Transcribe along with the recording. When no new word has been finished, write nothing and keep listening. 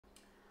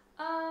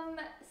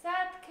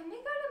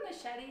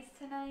machetes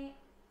tonight?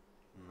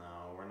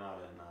 No, we're not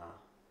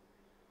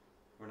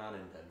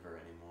in Denver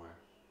anymore.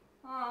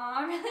 Aw,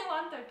 I really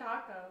want their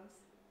tacos.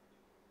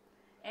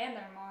 And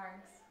their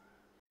margs.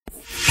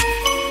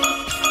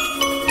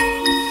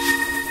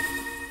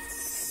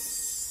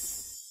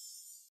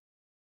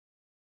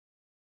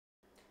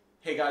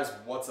 Hey guys,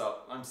 what's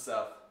up? I'm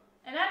Seth.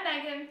 And I'm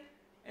Megan.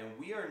 And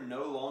we are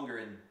no longer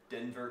in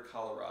Denver,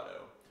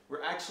 Colorado.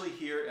 We're actually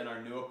here in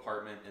our new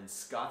apartment in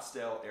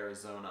Scottsdale,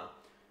 Arizona.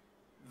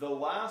 The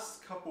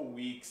last couple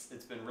weeks,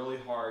 it's been really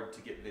hard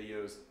to get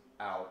videos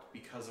out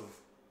because of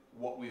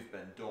what we've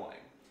been doing.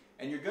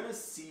 And you're gonna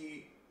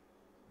see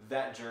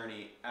that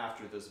journey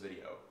after this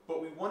video.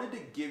 But we wanted to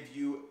give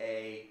you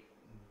a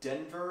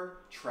Denver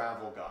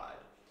travel guide.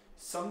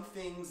 Some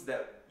things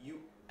that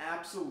you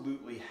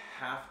absolutely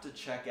have to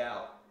check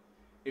out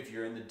if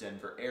you're in the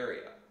Denver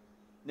area.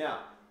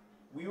 Now,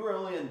 we were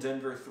only in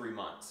Denver 3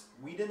 months.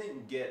 We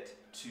didn't get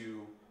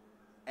to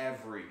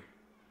every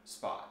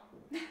spot.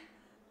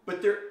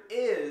 But there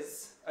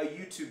is a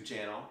YouTube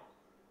channel,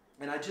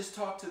 and I just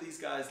talked to these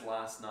guys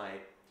last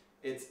night.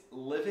 It's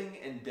Living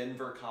in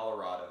Denver,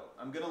 Colorado.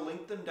 I'm gonna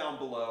link them down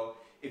below.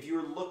 If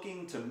you're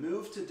looking to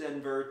move to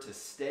Denver, to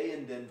stay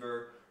in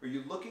Denver, or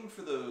you're looking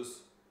for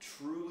those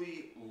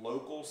truly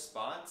local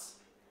spots,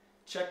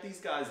 check these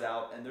guys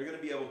out, and they're gonna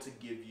be able to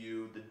give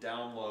you the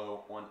down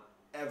low on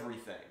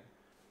everything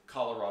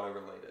Colorado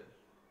related.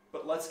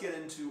 But let's get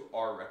into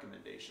our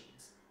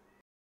recommendations.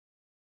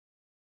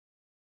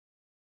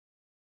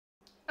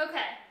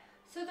 Okay,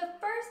 so the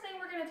first thing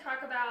we're going to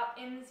talk about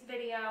in this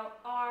video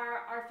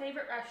are our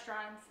favorite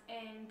restaurants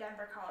in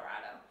Denver,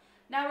 Colorado.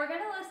 Now we're going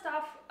to list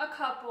off a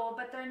couple,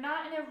 but they're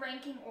not in a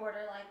ranking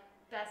order like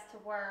best to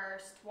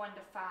worst, 1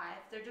 to 5.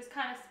 They're just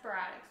kind of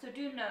sporadic, so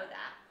do know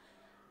that.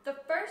 The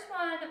first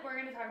one we're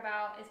going to talk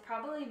about is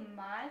probably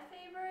my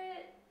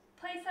favorite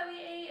place that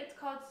we ate. It's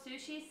called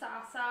Sushi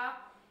Sasa.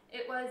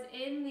 It was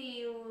in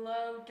the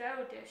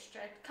Lodo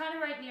district, kind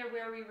of right near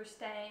where we were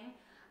staying.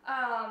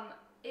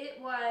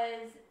 It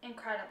was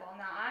incredible.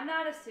 Now, I'm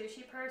not a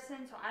sushi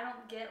person, so I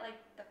don't get like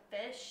the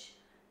fish.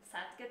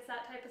 Seth gets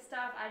that type of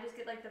stuff. I just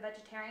get like the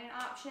vegetarian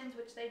options,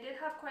 which they did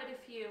have quite a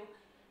few.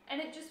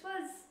 And it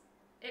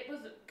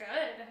was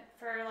good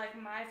for like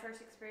my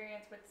first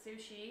experience with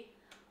sushi.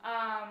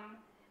 I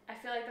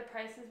feel like the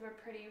prices were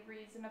pretty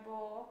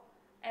reasonable.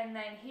 And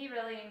then he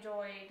really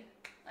enjoyed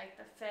like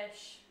the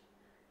fish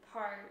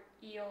part,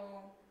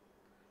 eel,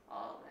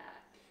 all of that.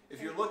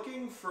 If you're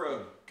looking for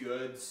a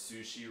good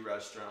sushi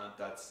restaurant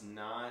that's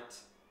not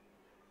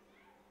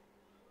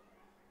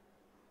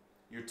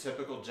your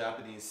typical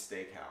Japanese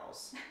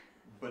steakhouse,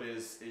 but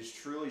is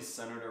truly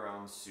centered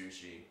around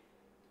sushi,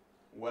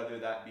 whether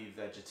that be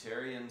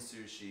vegetarian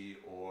sushi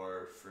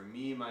or, for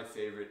me, my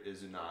favorite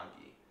is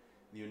unagi.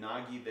 The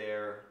unagi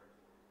there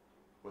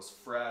was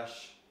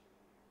fresh,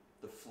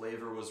 the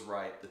flavor was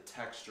right, the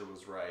texture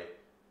was right,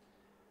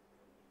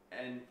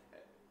 and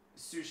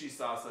Sushi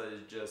Sasa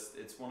is just,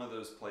 it's one of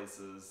those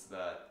places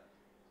that,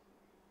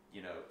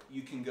 you know,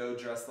 you can go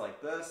dressed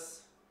like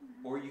this,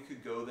 or you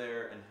could go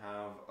there and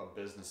have a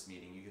business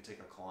meeting. You could take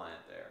a client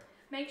there.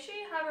 Make sure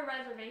you have a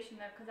reservation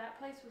though, because that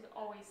place was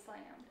always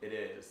slammed. It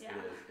is, yeah.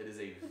 It is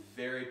a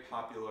very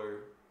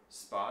popular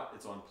spot.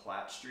 It's on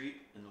Platt Street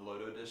in the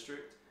Lodo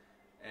district,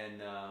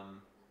 and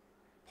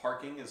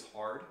parking is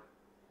hard,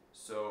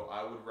 so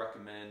I would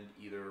recommend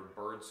either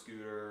bird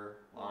scooter,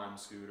 lime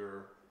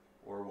scooter,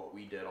 or what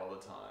we did all the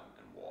time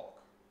and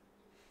walk.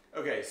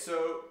 Okay,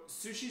 so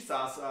Sushi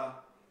Sasa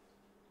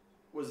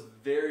was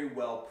very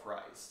well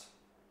priced.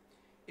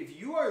 If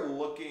you are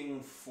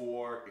looking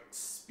for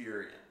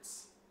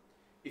experience,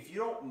 if you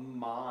don't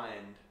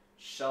mind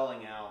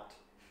shelling out,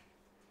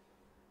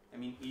 I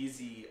mean,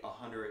 easy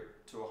 $100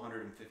 to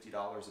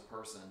 $150 a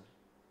person,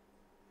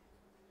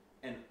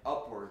 and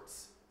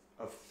upwards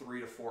of $300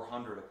 to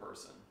 $400 a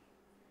person,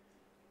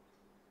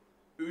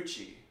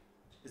 Uchi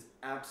is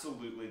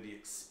absolutely the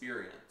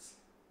experience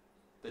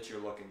that you're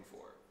looking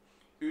for.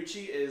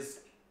 Uchi is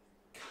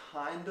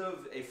kind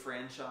of a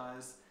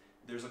franchise.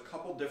 There's a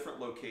couple different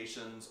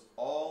locations,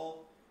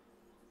 all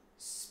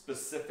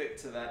specific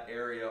to that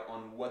area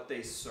on what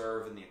they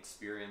serve and the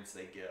experience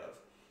they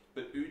give.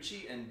 But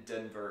Uchi in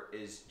Denver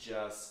is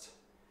just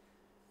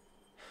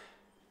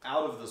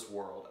out of this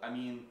world. I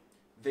mean,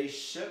 they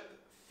ship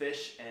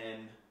fish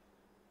in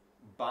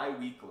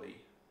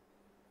bi-weekly.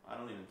 I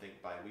don't even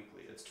think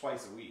bi-weekly. It's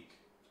twice a week.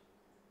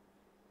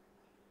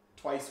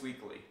 Twice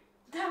weekly.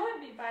 That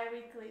would be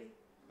bi-weekly.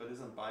 But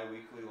isn't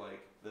bi-weekly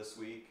like this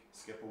week,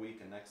 skip a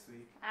week, and next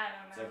week? I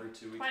don't know. It's every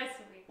 2 weeks. Twice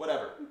a week.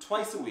 Whatever.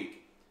 Twice a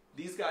week.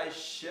 These guys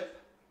ship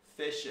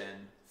fish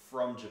in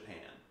from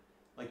Japan.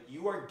 Like,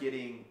 you are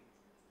getting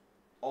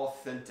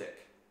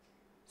authentic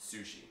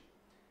sushi.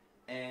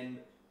 And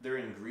their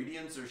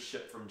ingredients are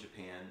shipped from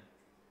Japan.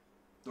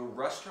 The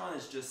restaurant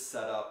is just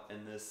set up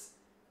in this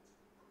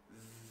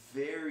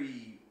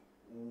very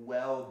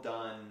well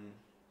done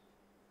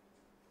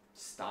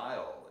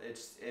style.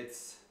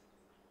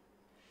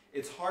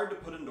 It's hard to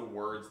put into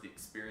words the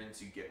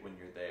experience you get when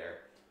you're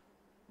there,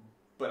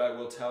 but I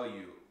will tell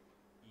you,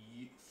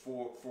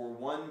 for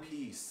one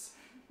piece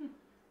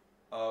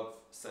of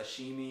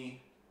sashimi,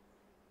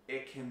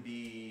 it can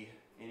be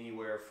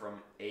anywhere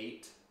from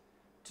 $8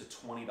 to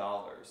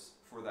 $20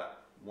 for that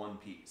one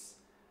piece.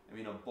 I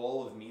mean, a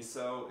bowl of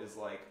miso is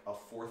like a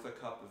fourth a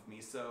cup of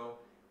miso,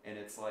 and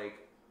it's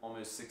like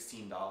almost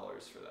 $16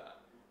 for that.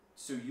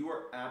 So you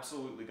are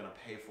absolutely going to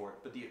pay for it,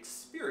 but the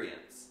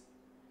experience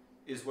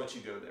is what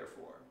you go there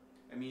for.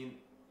 I mean,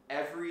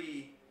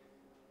 every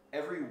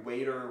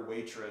waiter or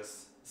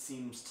waitress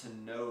seems to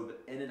know the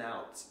in and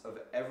outs of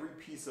every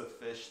piece of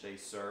fish they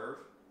serve,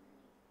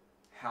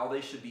 how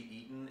they should be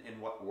eaten,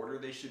 in what order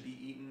they should be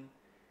eaten,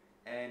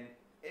 and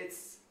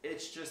it's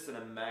just an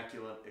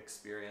immaculate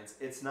experience.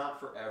 It's not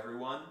for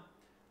everyone.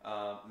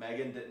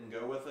 Megan didn't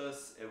go with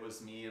us. It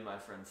was me and my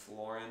friend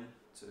Florin.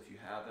 So if you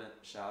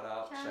haven't, check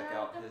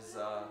out his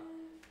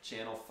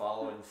channel,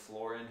 following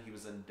Florin. He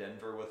was in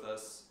Denver with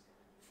us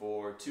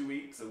for 2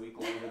 weeks, a week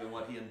longer than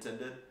what he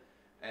intended.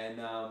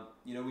 And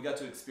you know, we got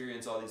to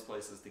experience all these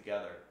places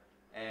together.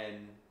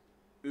 And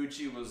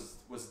Uchi was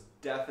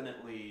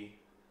definitely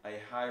a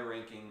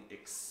high-ranking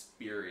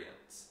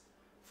experience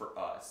for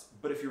us.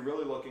 But if you're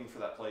really looking for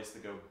that place to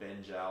go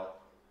binge out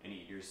and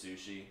eat your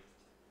sushi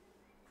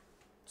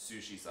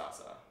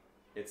sasa.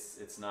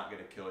 It's not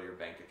going to kill your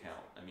bank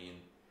account. I mean,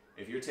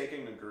 if you're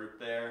taking a group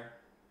there,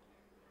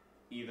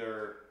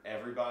 either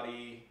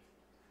everybody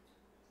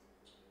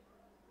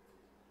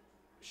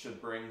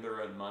should bring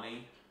their own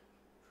money,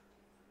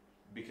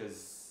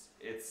 because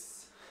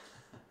it's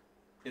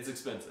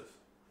expensive.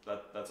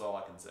 That's all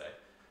I can say.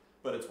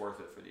 But it's worth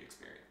it for the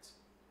experience.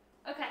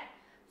 Okay,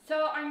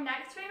 so our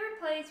next favorite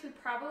place, we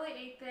probably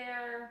ate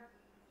there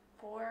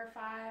 4 or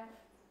 5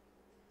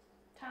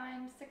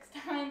 times, 6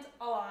 times,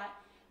 a lot.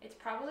 It's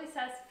probably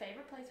Seth's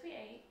favorite place we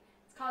ate.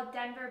 It's called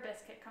Denver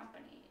Biscuit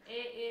Company.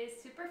 It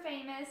is super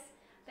famous.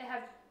 They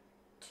have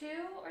 2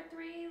 or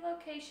 3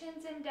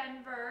 locations in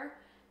Denver,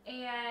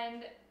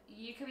 and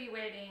you could be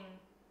waiting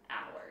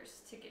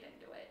hours to get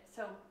into it.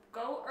 So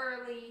go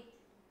early.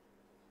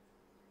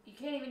 You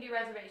can't even do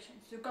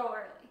reservations, so go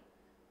early.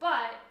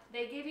 But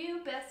they give you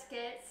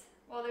biscuits.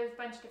 Well, there's a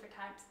bunch of different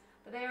types,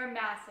 but they are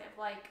massive,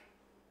 like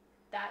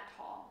that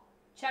tall.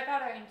 Check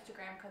out our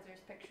Instagram because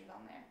there's pictures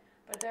on there.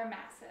 But they're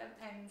massive,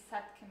 and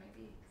Seth can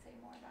maybe say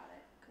more about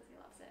it because he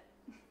loves it.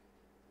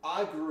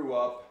 I grew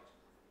up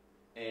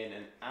in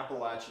an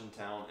Appalachian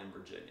town in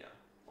Virginia,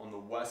 on the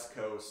west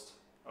coast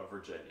of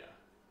Virginia.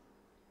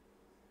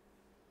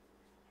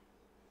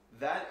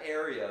 That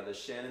area, the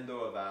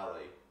Shenandoah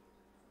Valley,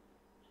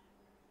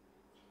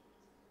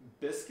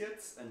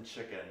 biscuits and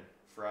chicken,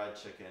 fried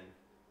chicken,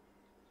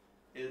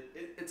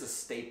 it's a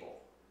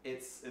staple.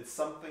 It's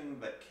something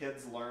that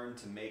kids learn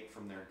to make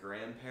from their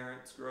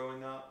grandparents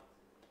growing up.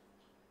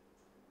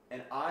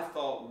 And I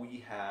thought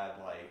we had,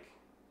 like,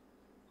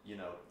 you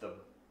know, the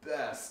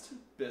best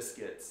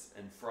biscuits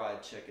and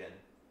fried chicken.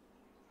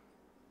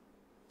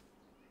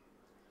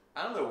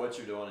 I don't know what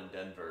you're doing in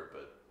Denver,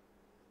 but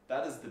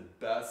that is the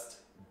best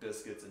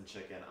biscuits and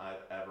chicken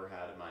I've ever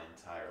had in my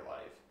entire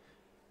life.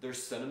 Their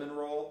cinnamon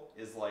roll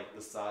is like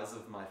the size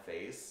of my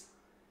face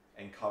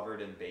and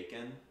covered in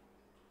bacon.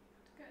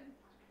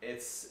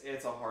 It's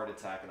It's a heart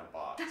attack in a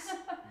box,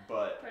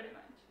 but pretty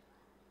much.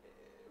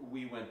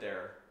 We went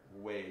there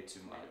way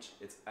too much.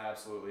 It's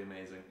absolutely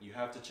amazing. You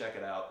have to check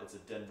it out. It's a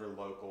Denver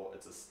local.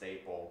 It's a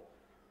staple.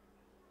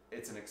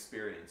 It's an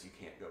experience you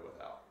can't go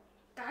without.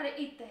 Gotta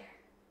eat there.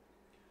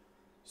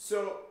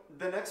 So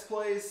the next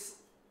place,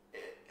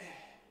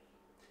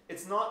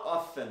 it's not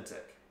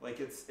authentic. Like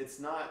it's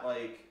not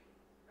like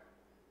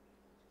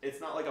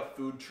a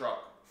food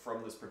truck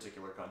from this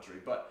particular country,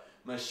 but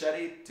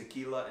Machete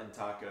Tequila and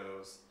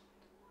Tacos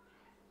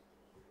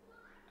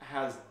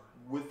has,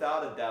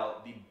 without a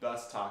doubt, the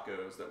best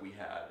tacos that we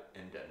had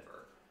in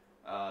Denver.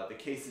 The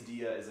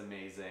quesadilla is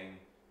amazing.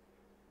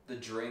 The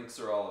drinks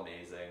are all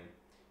amazing.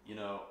 You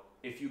know,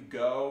 if you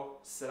go,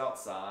 sit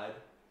outside.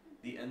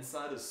 The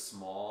inside is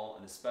small,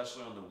 and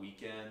especially on the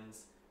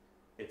weekends,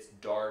 it's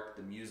dark,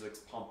 the music's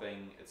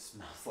pumping, it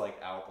smells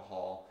like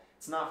alcohol.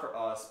 It's not for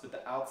us, but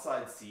the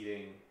outside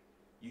seating,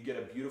 you get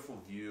a beautiful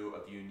view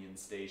of Union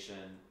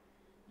Station.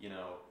 You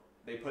know,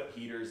 they put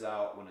heaters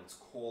out when it's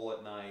cool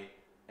at night,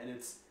 and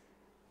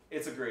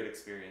it's a great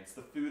experience.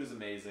 The food is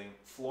amazing.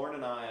 Florin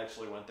and I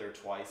actually went there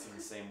twice in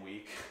the same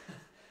week.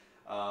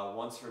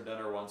 Once for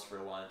dinner, once for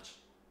lunch.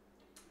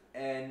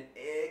 And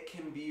it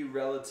can be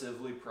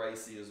relatively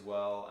pricey as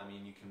well. I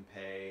mean, you can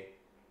pay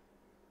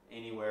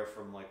anywhere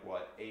from like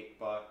what,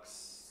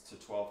 $8 to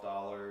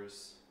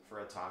 $12 for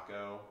a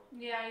taco.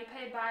 Yeah, you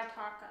pay by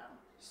taco.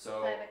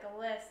 So they have like a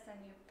list and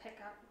you pick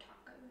out your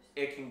tacos.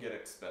 It can get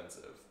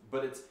expensive,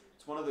 but it's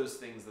one of those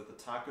things that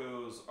the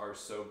tacos are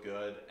so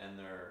good and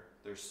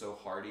they're so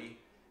hearty.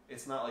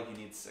 It's not like you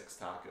need 6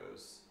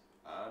 tacos.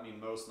 I mean,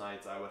 most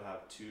nights I would have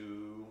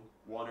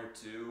 1 or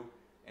 2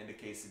 and a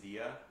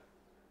quesadilla,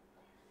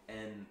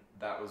 and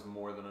that was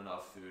more than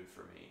enough food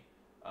for me.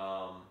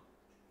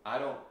 I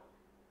don't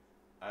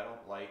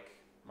like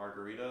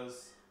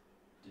margaritas.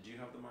 Did you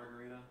have the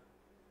margarita?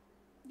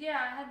 Yeah,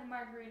 I had the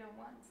margarita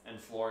once. And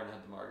Florin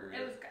had the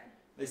margarita. It was good.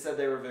 They said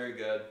they were very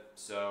good,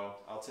 so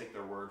I'll take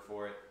their word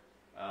for it.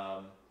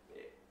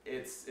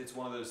 It's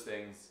one of those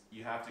things,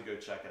 you have to go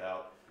check it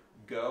out.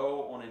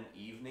 Go on an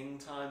evening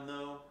time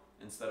though,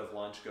 instead of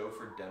lunch, go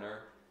for dinner.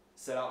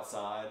 Sit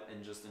outside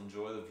and just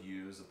enjoy the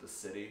views of the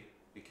city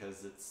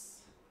because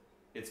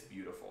it's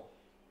beautiful.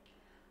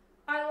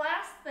 Our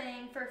last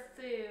thing for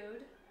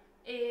food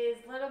is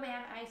Little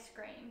Man Ice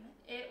Cream.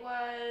 It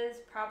was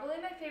probably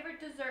my favorite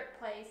dessert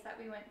place that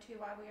we went to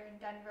while we were in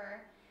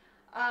Denver.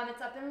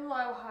 It's up in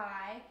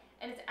Lohi,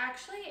 and it's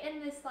actually in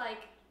this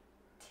like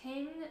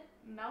tin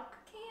milk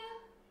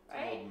can,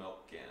 right? Old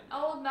milk can.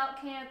 Old milk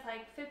can. It's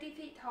like 50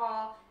 feet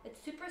tall.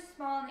 It's super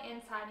small on the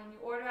inside, and you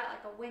order at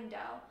like a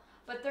window.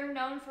 But they're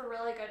known for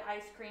really good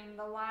ice cream.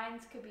 The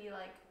lines could be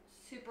like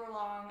super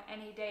long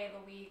any day of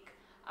the week.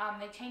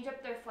 They change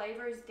up their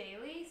flavors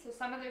daily. So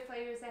some of their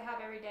flavors they have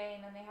every day,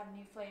 and then they have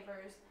new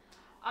flavors.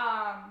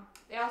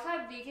 They also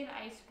have vegan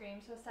ice cream.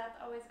 So Seth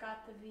always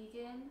got the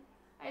vegan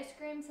ice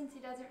cream since he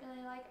doesn't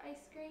really like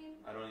ice cream.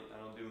 I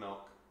don't do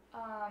milk.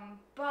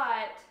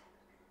 But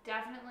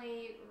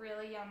definitely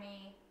really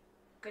yummy,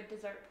 good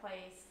dessert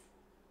place,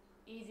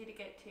 easy to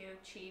get to,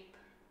 cheap,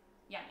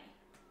 yummy.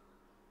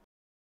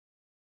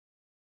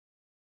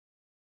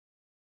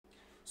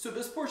 So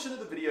this portion of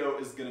the video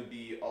is going to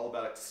be all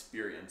about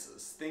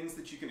experiences, things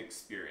that you can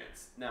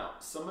experience. Now,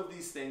 some of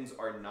these things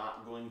are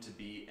not going to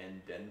be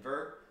in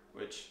Denver,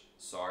 which,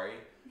 sorry,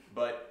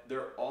 but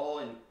they're all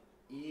an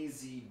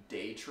easy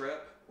day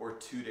trip or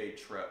 2-day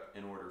trip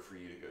in order for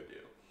you to go do.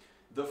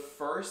 The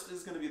first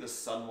is going to be the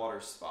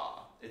Sunwater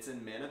Spa. It's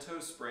in Manitou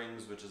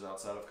Springs, which is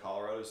outside of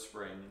Colorado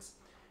Springs,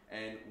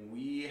 and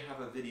we have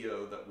a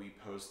video that we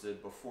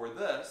posted before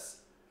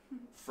this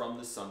from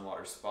the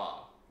Sunwater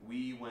Spa.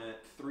 We went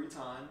 3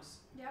 times.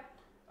 Yep.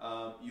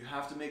 You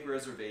have to make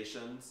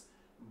reservations,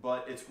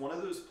 but it's one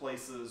of those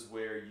places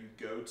where you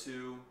go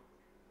to,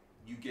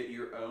 you get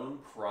your own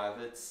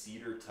private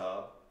cedar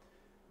tub.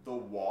 The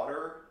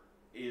water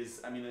is,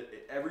 I mean,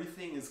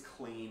 everything is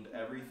cleaned.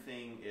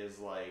 Everything is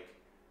like,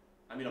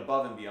 I mean,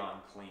 above and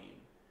beyond clean.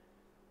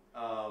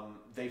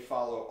 They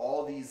follow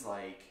all these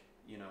like,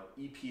 you know,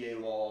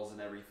 EPA laws and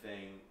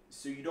everything,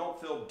 so you don't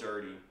feel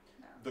dirty.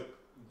 No.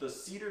 The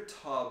cedar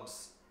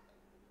tubs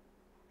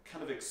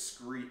kind of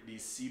excrete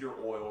these cedar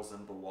oils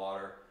into the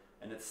water,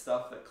 and it's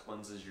stuff that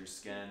cleanses your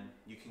skin.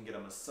 You can get a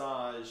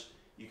massage,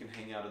 you can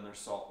hang out in their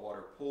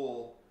saltwater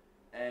pool,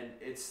 and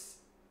it's,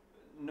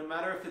 no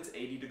matter if it's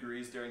 80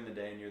 degrees during the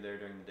day and you're there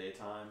during the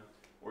daytime,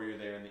 or you're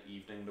there in the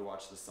evening to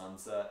watch the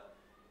sunset,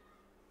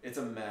 it's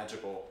a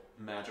magical,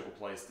 magical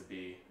place to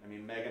be. I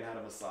mean, Megan had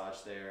a massage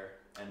there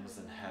and was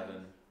in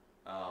heaven.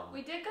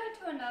 We did go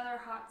to another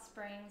hot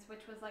springs,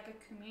 which was like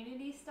a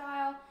community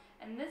style,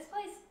 and this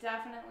place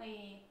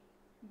definitely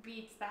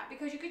beats that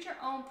because you get your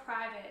own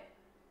private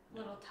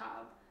little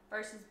tub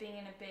versus being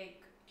in a big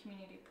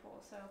community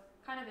pool. So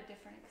kind of a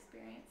different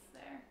experience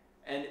there.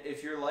 And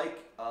if you're like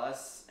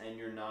us and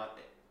you're not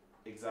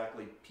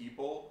exactly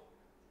people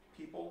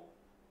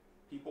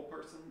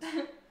persons,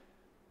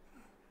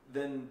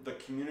 then the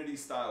community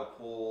style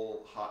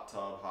pool, hot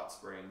tub, hot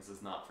springs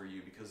is not for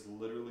you, because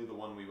literally the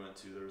one we went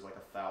to, there was like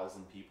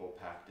 1,000 people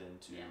packed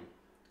into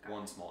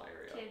one small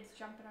area. Kids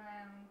jumping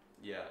around.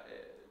 Yeah,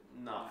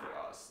 not for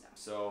us. No.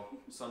 So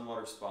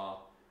Sunwater Spa,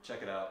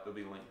 check it out. It'll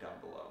be linked down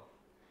below.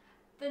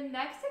 The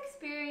next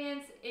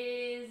experience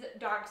is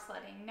dog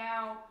sledding.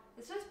 Now,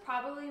 this was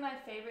probably my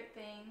favorite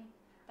thing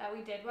that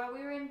we did while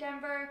we were in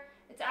Denver.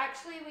 It's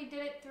actually, we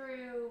did it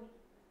through,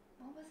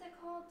 what was it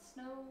called?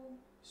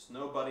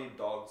 Snow Buddy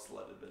Dog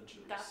Sled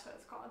Adventures. That's what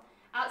it's called.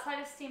 Outside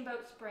of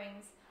Steamboat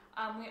Springs.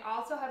 We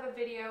also have a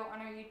video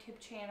on our YouTube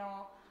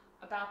channel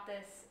about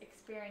this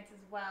experience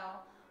as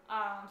well.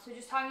 So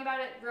just talking about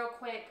it real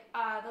quick,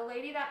 the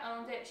lady that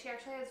owns it, she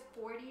actually has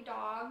 40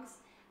 dogs,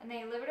 and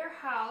they live at her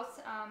house.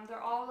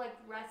 They're all like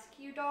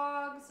rescue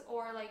dogs,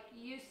 or like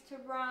used to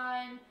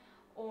run,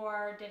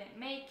 or didn't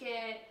make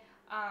it.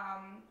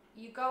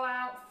 You go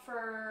out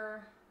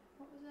for,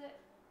 what was it?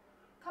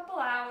 A couple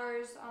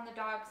hours on the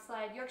dog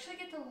sled. You actually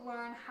get to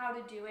learn how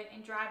to do it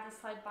and drive the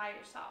sled by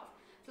yourself.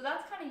 So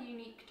that's kind of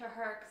unique to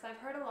her, because I've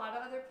heard a lot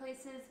of other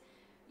places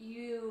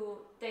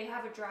they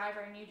have a driver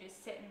and you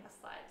just sit in the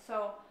sled.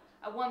 So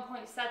at one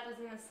point Seth was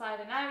in the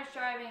sled and I was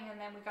driving, and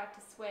then we got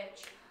to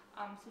switch.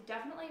 So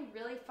definitely a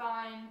really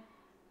fun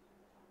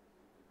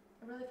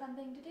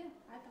thing to do,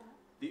 I thought.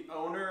 The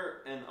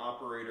owner and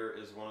operator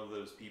is one of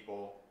those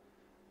people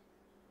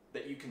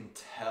that you can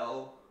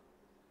tell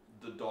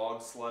the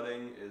dog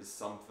sledding is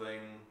something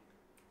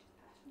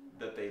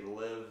that they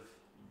live,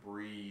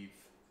 breathe,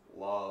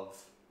 love,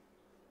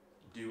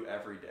 do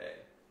every day.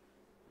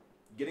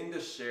 Getting to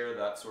share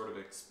that sort of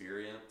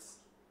experience,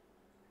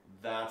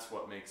 that's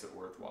what makes it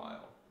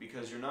worthwhile.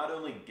 Because you're not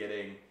only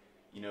getting,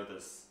 you know,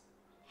 this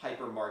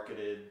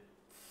hyper-marketed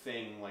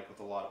thing like with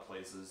a lot of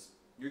places,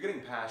 you're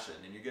getting passion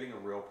and you're getting a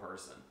real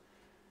person.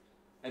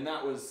 And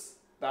that was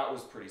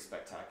pretty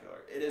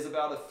spectacular. It is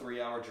about a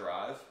 3-hour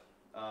drive,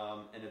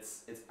 and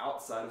it's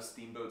outside of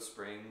Steamboat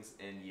Springs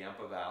in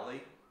Yampa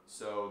Valley,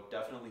 so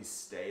definitely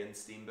stay in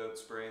Steamboat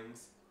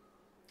Springs.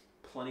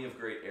 plenty of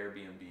great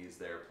Airbnbs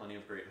there, plenty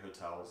of great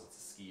hotels. It's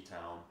a ski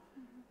town.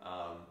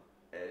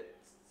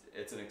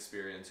 It's an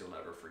experience you'll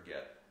never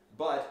forget.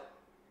 But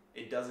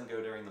it doesn't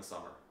go during the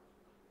summer.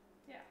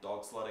 Yeah.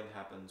 Dog sledding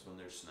happens when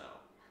there's snow.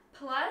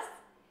 Plus,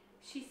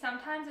 she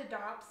sometimes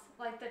adopts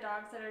like the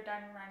dogs that are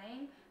done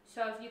running.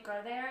 So if you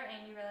go there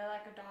and you really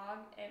like a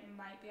dog, it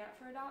might be up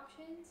for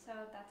adoption. So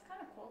that's kind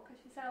of cool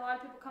because she said a lot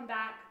of people come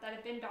back that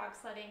have been dog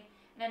sledding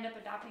and end up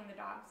adopting the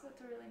dog. So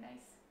it's a really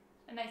nice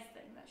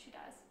thing that she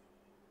does.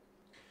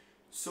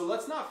 So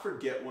let's not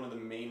forget one of the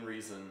main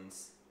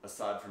reasons,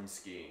 aside from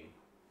skiing,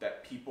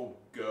 that people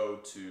go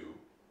to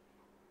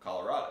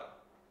Colorado: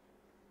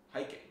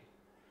 hiking.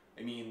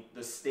 I mean,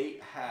 the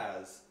state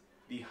has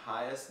the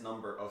highest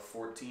number of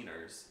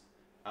 14ers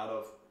out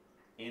of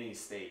any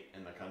state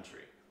in the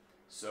country.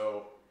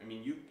 So, I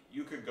mean,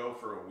 you could go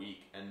for a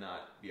week and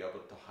not be able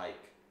to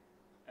hike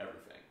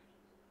everything.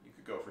 You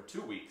could go for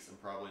 2 weeks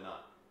and probably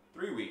not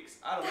 3 weeks.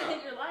 I don't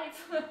know. Your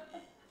life.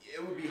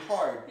 It would be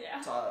hard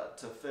Yeah.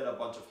 to fit a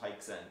bunch of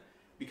hikes in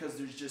because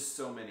there's just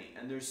so many.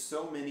 And there's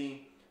so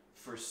many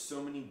for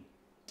so many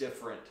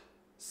different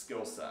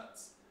skill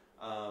sets.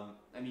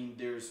 I mean,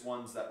 there's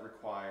ones that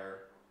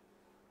require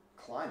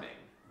climbing,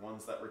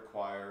 ones that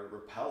require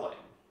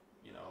rappelling,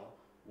 you know,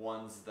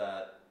 ones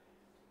that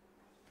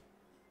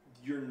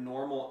your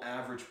normal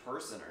average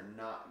person are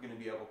not going to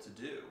be able to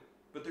do.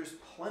 But there's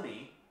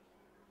plenty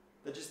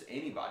that just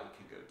anybody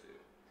can go do.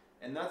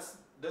 And that's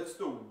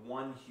the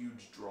one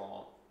huge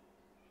draw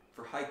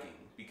for hiking,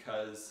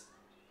 because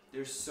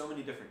there's so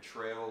many different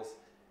trails.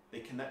 They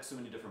connect so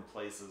many different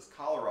places.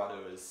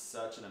 Colorado is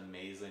such an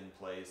amazing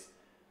place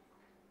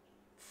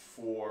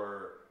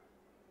for,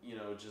 you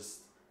know, just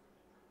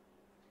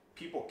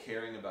people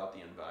caring about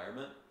the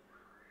environment,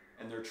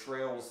 and their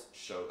trails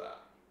show that.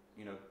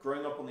 You know,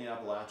 growing up on the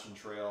Appalachian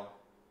Trail,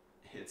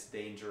 it's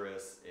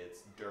dangerous,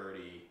 it's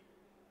dirty,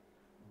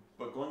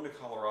 but going to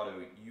Colorado,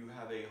 you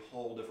have a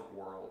whole different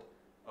world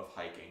of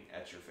hiking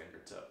at your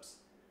fingertips.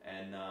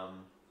 And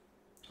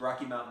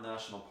Rocky Mountain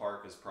National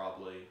Park is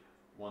probably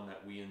one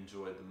that we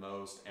enjoyed the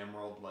most.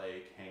 Emerald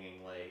Lake,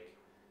 Hanging Lake.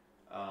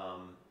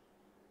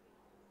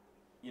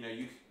 You know,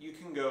 you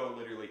can go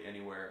literally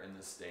anywhere in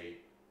the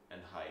state and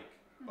hike,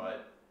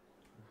 but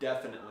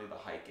definitely the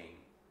hiking.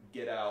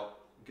 Get out,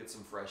 get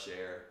some fresh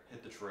air,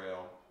 hit the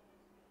trail.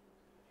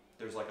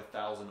 There's like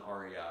 1,000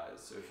 REIs,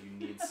 so if you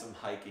need some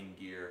hiking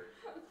gear,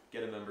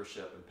 get a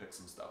membership and pick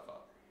some stuff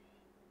up.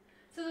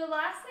 So the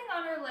last thing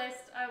on our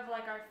list of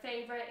like our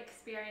favorite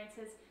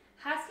experiences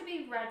has to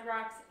be Red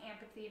Rocks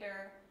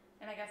Amphitheater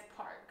and I guess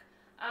Park.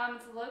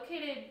 It's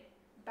located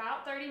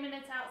about 30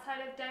 minutes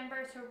outside of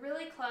Denver, so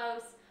really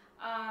close.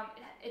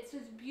 It's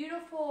this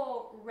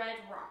beautiful red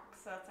rock,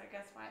 so that's I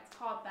guess why it's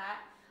called that.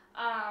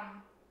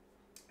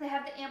 They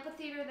have the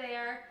amphitheater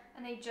there,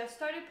 and they just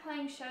started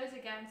playing shows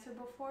again. So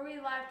before we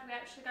left, we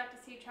actually got to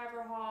see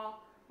Trevor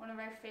Hall, one of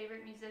our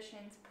favorite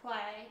musicians,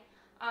 play.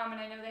 And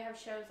I know they have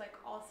shows like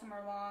all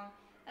summer long.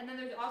 And then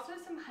there's also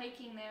some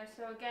hiking there.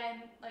 So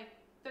again, like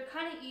they're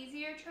kind of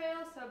easier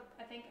trails, so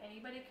I think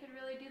anybody could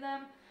really do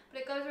them.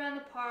 But it goes around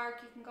the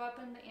park. You can go up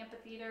in the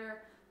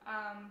amphitheater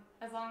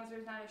as long as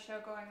there's not a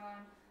show going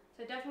on.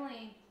 So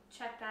definitely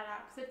check that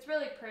out because it's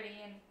really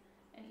pretty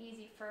and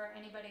easy for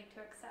anybody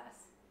to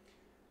access.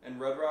 And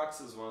Red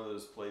Rocks is one of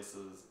those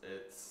places,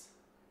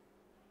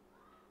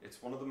 it's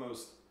one of the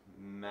most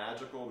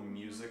magical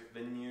music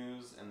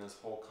venues in this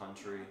whole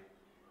country.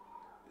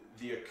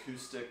 The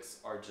acoustics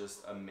are just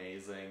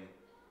amazing.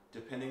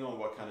 Depending on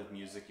what kind of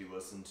music you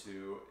listen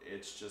to,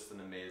 it's just an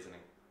amazing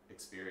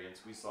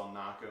experience. We saw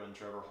Nako and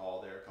Trevor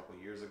Hall there a couple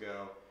years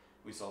ago.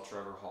 We saw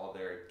Trevor Hall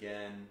there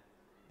again.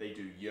 They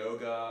do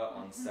yoga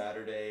on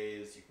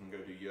Saturdays. You can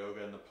go do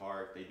yoga in the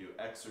park. They do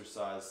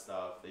exercise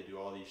stuff. They do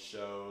all these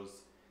shows.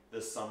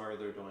 This summer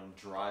they're doing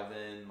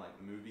drive-in,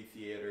 like movie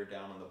theater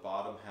down in the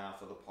bottom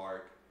half of the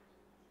park.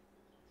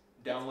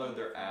 Download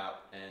their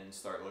app and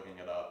start looking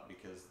it up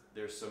because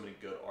there's so many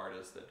good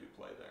artists that do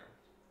play there.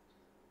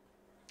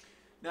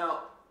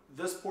 Now,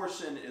 this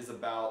portion is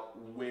about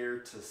where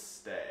to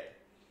stay.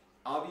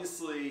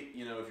 Obviously,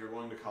 you know, if you're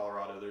going to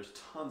Colorado, there's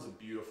tons of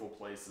beautiful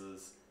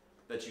places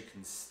that you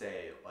can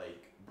stay,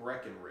 like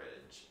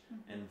Breckenridge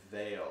and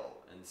Vail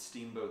and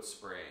Steamboat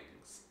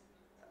Springs,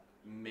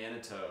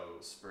 Manitou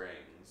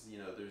Springs. You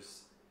know,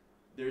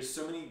 there's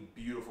so many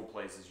beautiful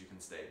places you can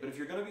stay. But if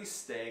you're going to be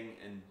staying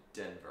in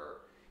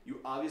Denver, you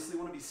obviously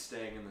want to be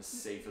staying in the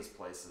safest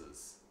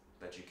places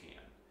that you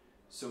can.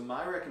 So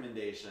my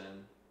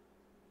recommendation,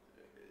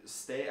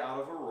 stay out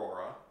of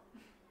Aurora,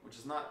 which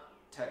is not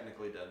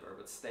technically Denver,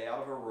 but stay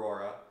out of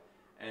Aurora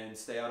and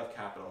stay out of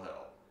Capitol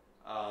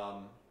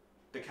Hill.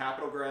 The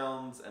Capitol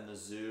grounds and the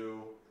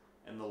zoo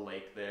and the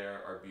lake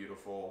there are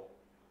beautiful.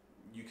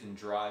 You can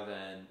drive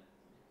in,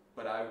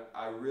 but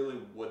I really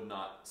would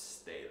not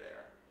stay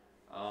there.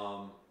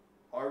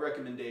 Our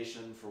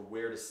recommendation for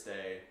where to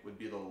stay would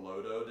be the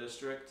Lodo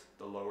district,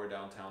 the lower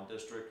downtown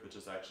district, which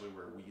is actually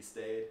where we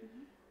stayed.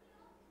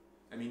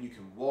 I mean, you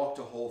can walk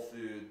to Whole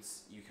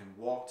Foods, you can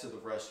walk to the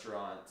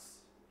restaurants,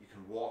 you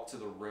can walk to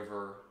the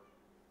river.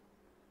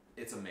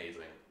 it's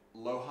amazing.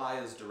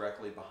 Lohi is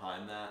directly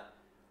behind that.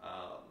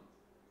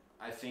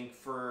 I think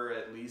for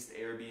at least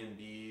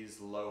Airbnbs,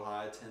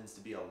 Lohi tends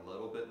to be a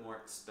little bit more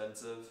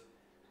expensive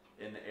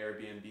in the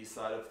Airbnb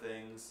side of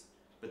things.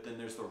 But then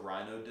there's the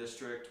Rhino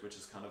District, which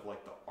is kind of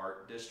like the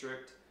art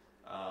district.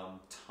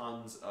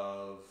 Tons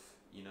of,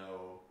 you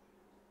know,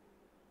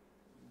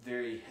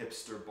 very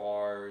hipster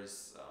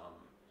bars,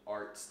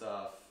 art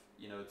stuff.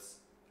 You know, it's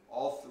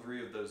all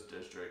three of those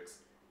districts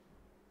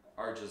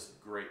are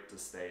just great to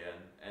stay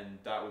in, and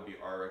that would be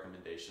our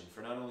recommendation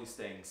for not only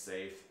staying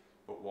safe,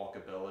 but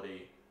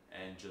walkability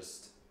and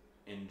just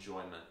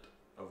enjoyment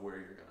of where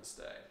you're gonna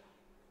stay.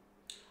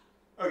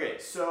 Okay,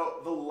 so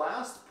the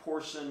last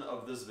portion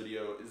of this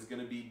video is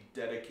gonna be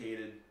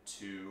dedicated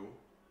to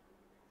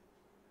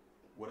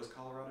what is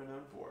Colorado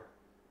known for?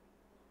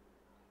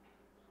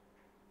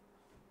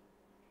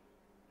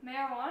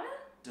 Marijuana?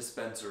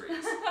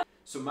 Dispensaries.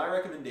 So my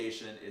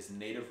recommendation is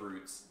Native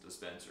Roots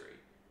Dispensary.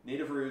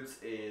 Native Roots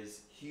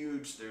is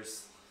huge.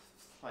 There's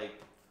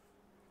like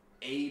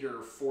 8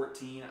 or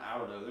 14, I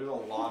don't know. There's a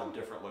lot of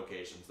different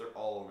locations. They're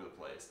all over the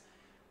place.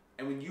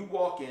 And when you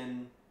walk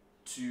in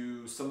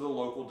to some of the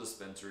local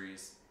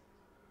dispensaries,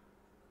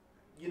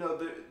 you know,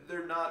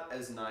 they're not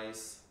as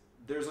nice.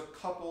 There's a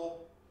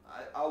couple,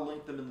 I'll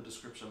link them in the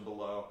description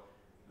below,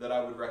 that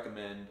I would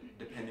recommend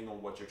depending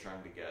on what you're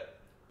trying to get.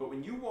 But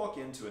when you walk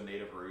into a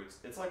Native Roots,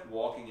 it's like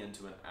walking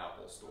into an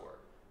Apple store.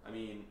 I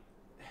mean,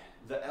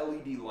 the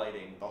LED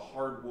lighting, the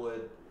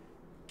hardwood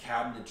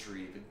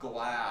cabinetry, the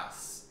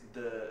glass,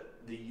 the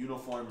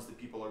uniforms that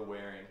people are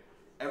wearing,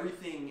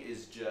 everything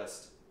is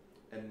just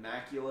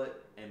immaculate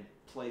and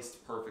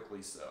placed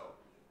perfectly so.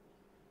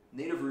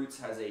 Native Roots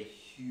has a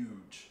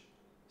huge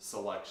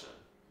selection.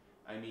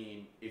 I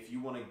mean, if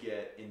you want to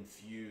get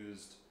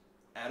infused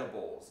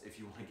edibles, if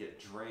you want to get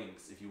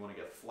drinks, if you want to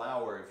get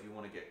flour, if you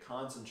want to get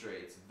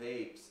concentrates,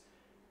 vapes,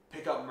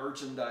 pick up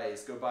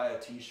merchandise, go buy a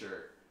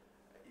t-shirt.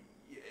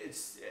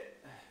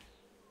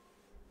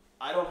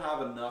 I don't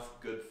have enough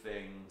good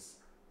things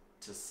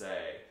to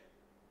say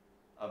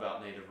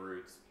about Native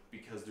Roots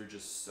because they're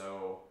just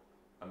so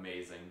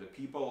amazing. The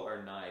people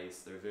are nice,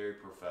 they're very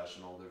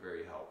professional, they're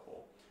very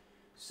helpful.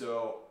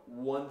 So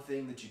one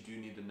thing that you do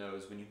need to know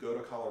is when you go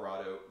to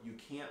Colorado, you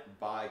can't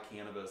buy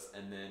cannabis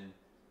and then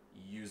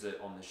use it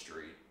on the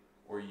street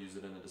or use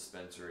it in a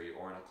dispensary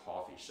or in a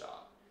coffee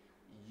shop.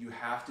 You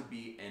have to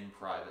be in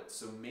private.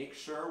 So make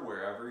sure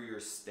wherever you're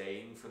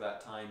staying for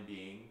that time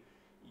being,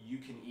 you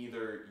can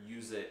either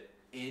use it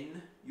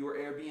in your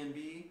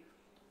Airbnb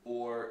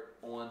or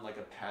on like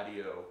a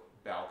patio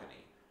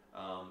balcony,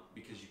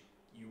 because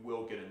you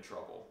will get in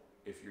trouble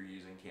if you're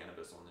using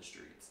cannabis on the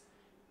streets.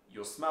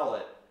 You'll smell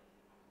it,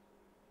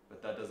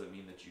 but that doesn't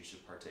mean that you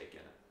should partake in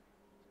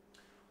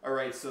it.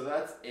 Alright, so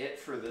that's it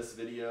for this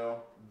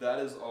video. That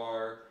is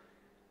our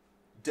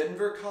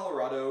Denver,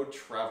 Colorado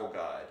travel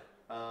guide.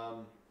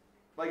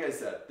 Like I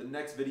said, the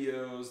next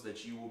videos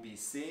that you will be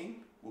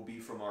seeing will be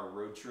from our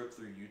road trip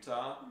through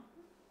Utah.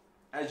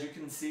 As you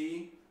can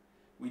see,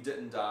 we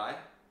didn't die,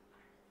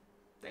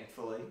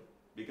 thankfully,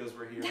 because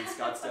we're here in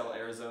Scottsdale,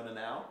 Arizona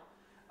now.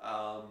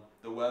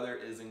 The weather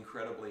is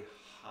incredibly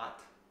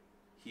hot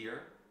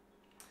here.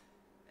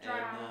 Dry.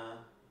 And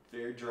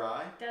very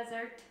dry.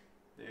 Desert.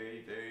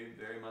 Very, very,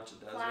 very much a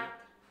desert.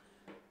 Flat.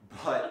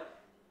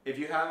 But if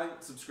you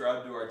haven't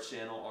subscribed to our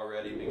channel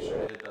already, make sure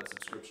to hit that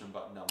subscription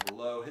button down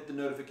below. Hit the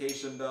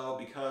notification bell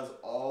because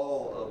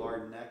all of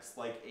our next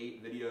like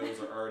 8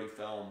 videos are already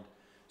filmed.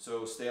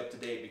 So stay up to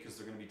date because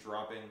they're going to be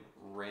dropping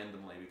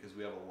randomly because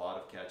we have a lot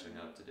of catching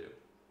up to do.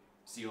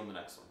 See you on the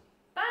next one.